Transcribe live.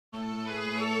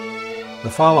The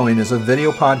following is a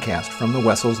video podcast from the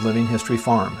Wessels Living History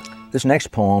Farm. This next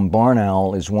poem, Barn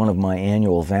Owl, is one of my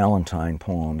annual Valentine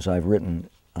poems. I've written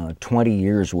 20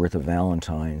 years worth of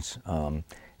Valentines,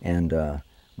 and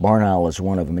Barn Owl is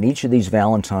one of them. In each of these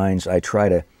Valentines, I try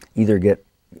to either get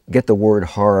the word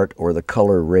heart or the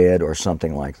color red or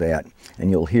something like that, and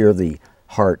you'll hear the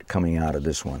heart coming out of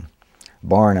this one.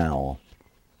 Barn Owl.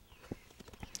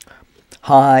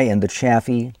 High in the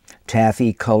chaffy,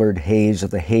 taffy-colored haze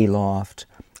of the hayloft,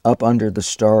 up under the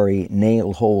starry,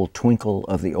 nail-hole twinkle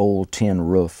of the old tin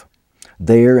roof,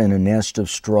 there in a nest of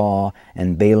straw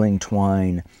and baling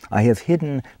twine, I have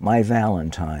hidden my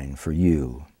Valentine for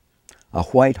you. A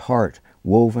white heart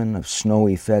woven of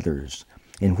snowy feathers,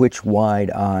 in which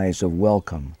wide eyes of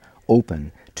welcome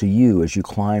open to you as you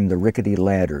climb the rickety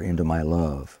ladder into my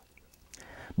love.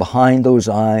 Behind those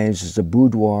eyes is a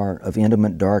boudoir of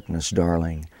intimate darkness,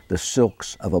 darling, the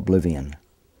silks of oblivion.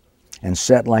 And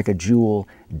set like a jewel,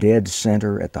 dead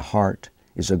center at the heart,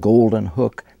 is a golden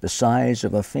hook the size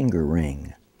of a finger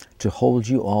ring, to hold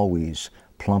you always,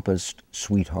 plumpest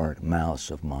sweetheart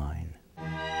mouse of mine.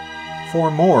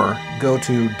 For more, go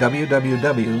to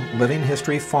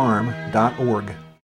www.livinghistoryfarm.org.